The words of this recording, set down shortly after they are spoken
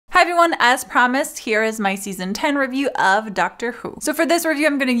Hi everyone, as promised, here is my season 10 review of Doctor Who. So for this review,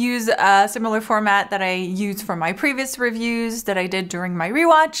 I'm going to use a similar format that I used for my previous reviews that I did during my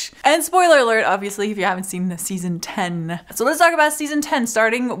rewatch. And spoiler alert, obviously, if you haven't seen the season 10. So let's talk about season 10,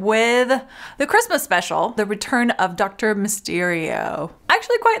 starting with the Christmas special, The Return of Dr. Mysterio. I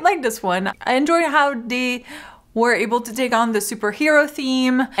actually quite like this one. I enjoy how they were able to take on the superhero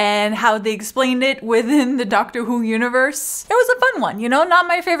theme and how they explained it within the Doctor Who universe. It was a fun one, you know, not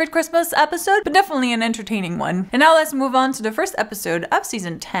my favorite Christmas episode, but definitely an entertaining one. And now let's move on to the first episode of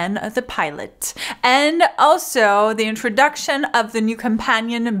season 10, the pilot. And also the introduction of the new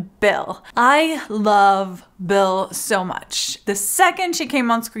companion, Bill. I love Bill so much. The second she came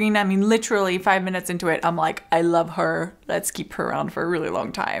on screen, I mean, literally 5 minutes into it, I'm like, I love her. Let's keep her around for a really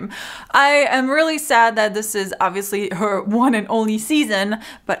long time. I am really sad that this is obviously her one and only season,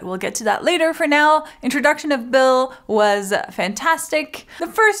 but we'll get to that later. For now, introduction of Bill was fantastic. The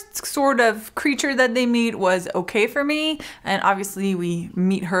first sort of creature that they meet was okay for me, and obviously we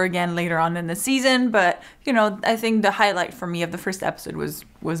meet her again later on in the season, but you know, I think the highlight for me of the first episode was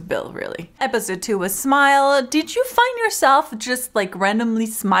Bill, really. Episode 2 was Smile. Did you find yourself just like randomly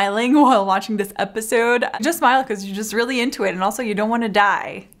smiling while watching this episode? Just smile because you're just really into it, and also you don't want to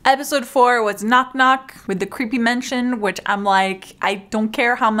die. Episode 4 was Knock Knock with the creepy mansion, which I'm like, I don't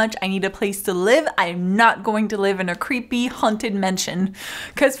care how much I need a place to live, I'm not going to live in a creepy haunted mansion.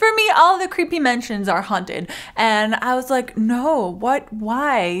 Because for me, all the creepy mansions are haunted. And I was like, no, what,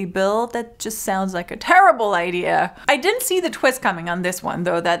 why, Bill? That just sounds like a terrible idea. I didn't see the twist coming on this one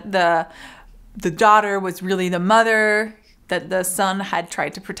though, that the daughter was really the mother, that the son had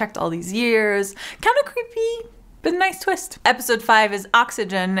tried to protect all these years. Kind of creepy, but a nice twist. Episode 5 is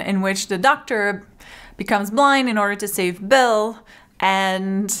Oxygen, in which the doctor becomes blind in order to save Bill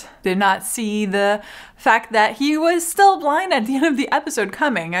and did not see the fact that he was still blind at the end of the episode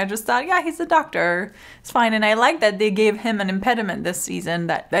coming. I just thought, yeah, he's a doctor. It's fine. And I like that they gave him an impediment this season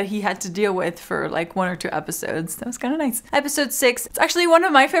that he had to deal with for like 1 or 2 episodes. That was kind of nice. Episode 6, it's actually one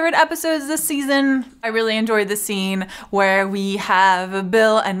of my favorite episodes this season. I really enjoyed the scene where we have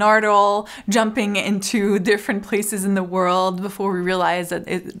Bill and Nardole jumping into different places in the world before we realize that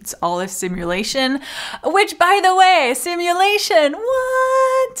it's all a simulation. Which, by the way, simulation,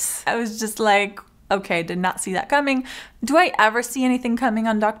 what? I was just like, okay, did not see that coming. Do I ever see anything coming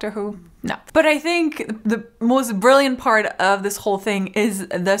on Doctor Who? No. But I think the most brilliant part of this whole thing is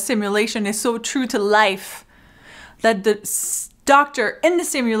the simulation is so true to life that the doctor in the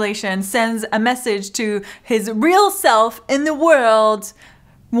simulation sends a message to his real self in the world,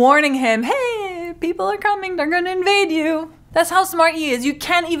 warning him, hey, people are coming, they're gonna invade you. That's how smart he is. You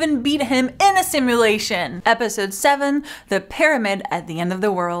can't even beat him in a simulation. Episode 7, the pyramid at the end of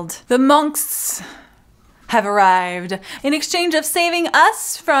the world. The monks have arrived. In exchange of saving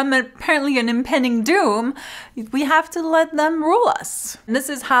us from apparently an impending doom, we have to let them rule us. And this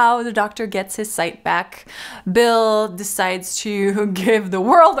is how the doctor gets his sight back. Bill decides to give the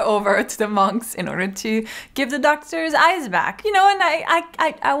world over to the monks in order to give the doctor's eyes back. You know, and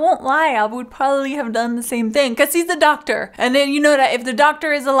I won't lie, I would probably have done the same thing because he's the doctor. And then you know that if the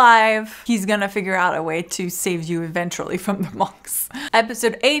doctor is alive, he's gonna figure out a way to save you eventually from the monks.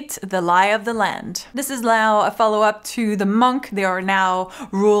 Episode 8, The Lie of the Land. This is now a follow-up to the monk. They are now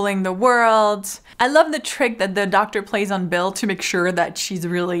ruling the world. I love the trick that the doctor plays on Bill to make sure that she's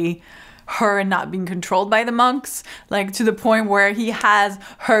really her and not being controlled by the monks, like to the point where he has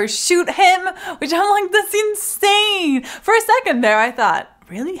her shoot him, which I'm like, that's insane. For a second there I thought,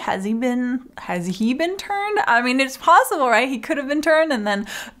 really? Has he been turned? I mean, it's possible, right? He could have been turned and then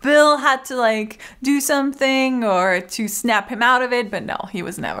Bill had to like do something or to snap him out of it, but no, he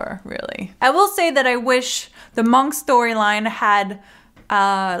was never really. I will say that I wish the monk storyline had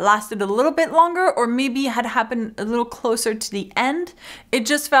lasted a little bit longer, or maybe had happened a little closer to the end. It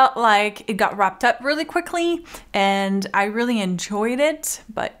just felt like it got wrapped up really quickly and I really enjoyed it,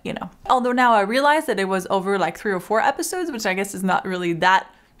 but you know. Although now I realize that it was over like 3 or 4 episodes, which I guess is not really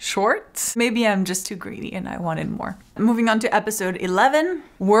that short. Maybe I'm just too greedy and I wanted more. Moving on to episode 11,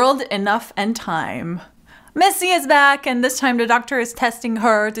 World Enough and Time. Missy is back, and this time the doctor is testing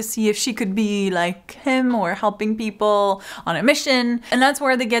her to see if she could be like him or helping people on a mission. And that's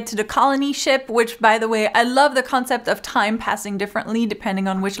where they get to the colony ship, which, by the way, I love the concept of time passing differently depending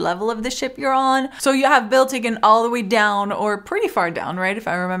on which level of the ship you're on. So you have Bill taken all the way down, or pretty far down, right? If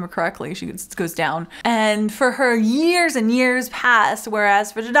I remember correctly, she goes down. And for her, years and years pass,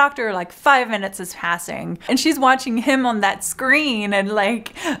 whereas for the doctor, like 5 minutes is passing. And she's watching him on that screen and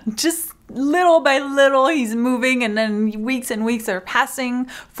like just little by little he's moving, and then weeks and weeks are passing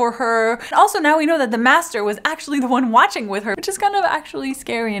for her. And also now we know that the Master was actually the one watching with her, which is kind of actually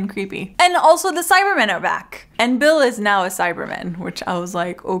scary and creepy. And also the Cybermen are back. And Bill is now a Cyberman, which I was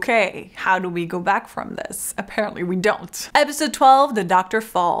like, okay, how do we go back from this? Apparently we don't. Episode 12, the Doctor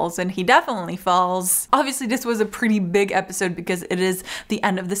falls, and he definitely falls. Obviously this was a pretty big episode because it is the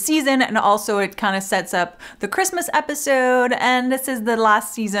end of the season, and also it kind of sets up the Christmas episode, and this is the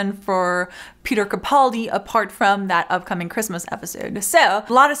last season for Peter Capaldi apart from that upcoming Christmas episode. So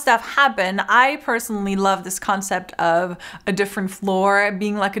a lot of stuff happened. I personally love this concept of a different floor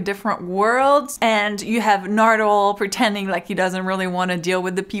being like a different world, and you have Nardole pretending like he doesn't really want to deal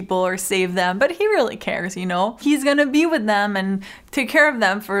with the people or save them, but he really cares, you know? He's gonna be with them and take care of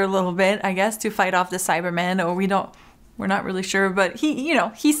them for a little bit, I guess, to fight off the Cybermen, or we're not really sure, but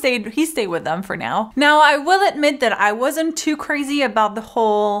he stayed with them for now. Now, I will admit that I wasn't too crazy about the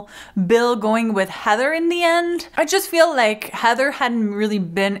whole Bill going with Heather in the end. I just feel like Heather hadn't really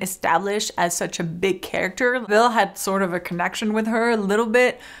been established as such a big character. Bill had sort of a connection with her a little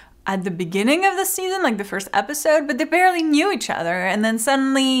bit at the beginning of the season, like the first episode, but they barely knew each other. And then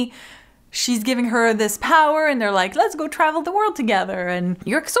suddenly she's giving her this power, and they're like, let's go travel the world together, and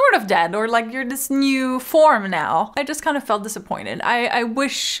you're sort of dead, or like you're this new form now. I just kind of felt disappointed. I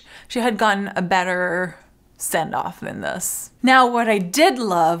wish she had gotten a better send-off than this. Now, what I did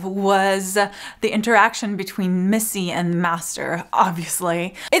love was the interaction between Missy and the Master,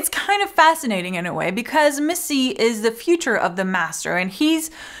 obviously. It's kind of fascinating in a way because Missy is the future of the Master, and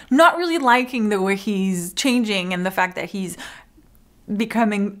he's not really liking the way he's changing and the fact that he's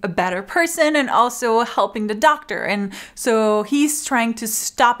becoming a better person and also helping the Doctor. And so he's trying to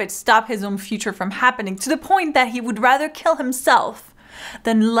stop his own future from happening, to the point that he would rather kill himself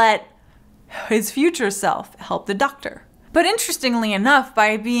than let his future self help the Doctor. But interestingly enough,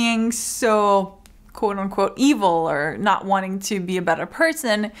 by being so quote unquote evil or not wanting to be a better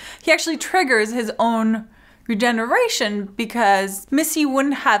person, he actually triggers his own regeneration, because Missy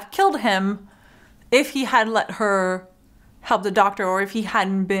wouldn't have killed him if he had let her help the Doctor, or if he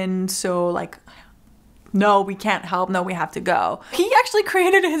hadn't been so like, no, we can't help, no, we have to go. He actually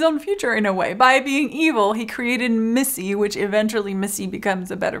created his own future in a way. By being evil, he created Missy, which eventually Missy becomes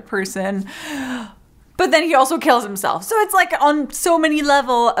a better person. But then he also kills himself. So it's like on so many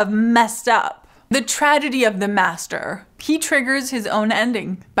levels of messed up. The tragedy of the Master. He triggers his own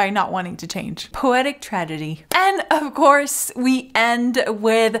ending by not wanting to change. Poetic tragedy. And of course, we end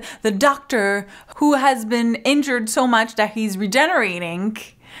with the Doctor, who has been injured so much that he's regenerating,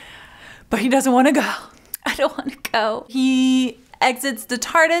 but he doesn't want to go. I don't want to go. He exits the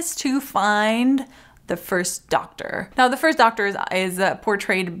TARDIS to find the First Doctor. Now, the First Doctor is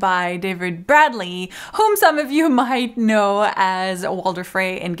portrayed by David Bradley, whom some of you might know as Walder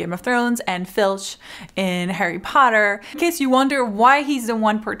Frey in Game of Thrones and Filch in Harry Potter. In case you wonder why he's the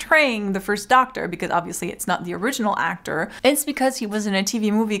one portraying the First Doctor, because obviously it's not the original actor, it's because he was in a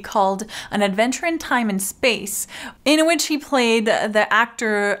TV movie called An Adventure in Time and Space, in which he played the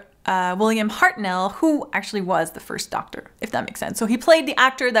actor William Hartnell, who actually was the First Doctor, if that makes sense. So he played the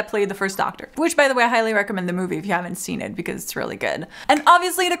actor that played the First Doctor, which, by the way, I highly recommend the movie if you haven't seen it, because it's really good. And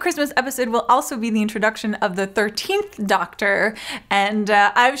obviously the Christmas episode will also be the introduction of the 13th Doctor, and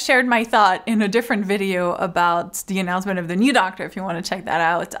I've shared my thought in a different video about the announcement of the new Doctor. If you want to check that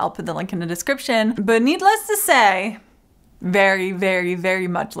out, I'll put the link in the description. But needless to say, very, very, very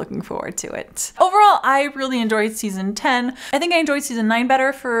much looking forward to it. Overall, I really enjoyed season 10. I think I enjoyed season 9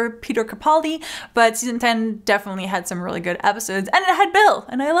 better for Peter Capaldi, but season 10 definitely had some really good episodes, and it had Bill,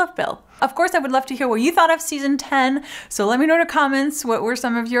 and I love Bill. Of course, I would love to hear what you thought of season 10, so let me know in the comments what were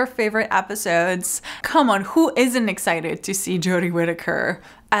some of your favorite episodes. Come on, who isn't excited to see Jodie Whittaker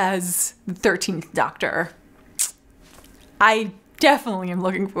as the 13th Doctor? I definitely am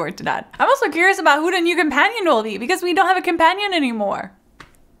looking forward to that. I'm also curious about who the new companion will be, because we don't have a companion anymore.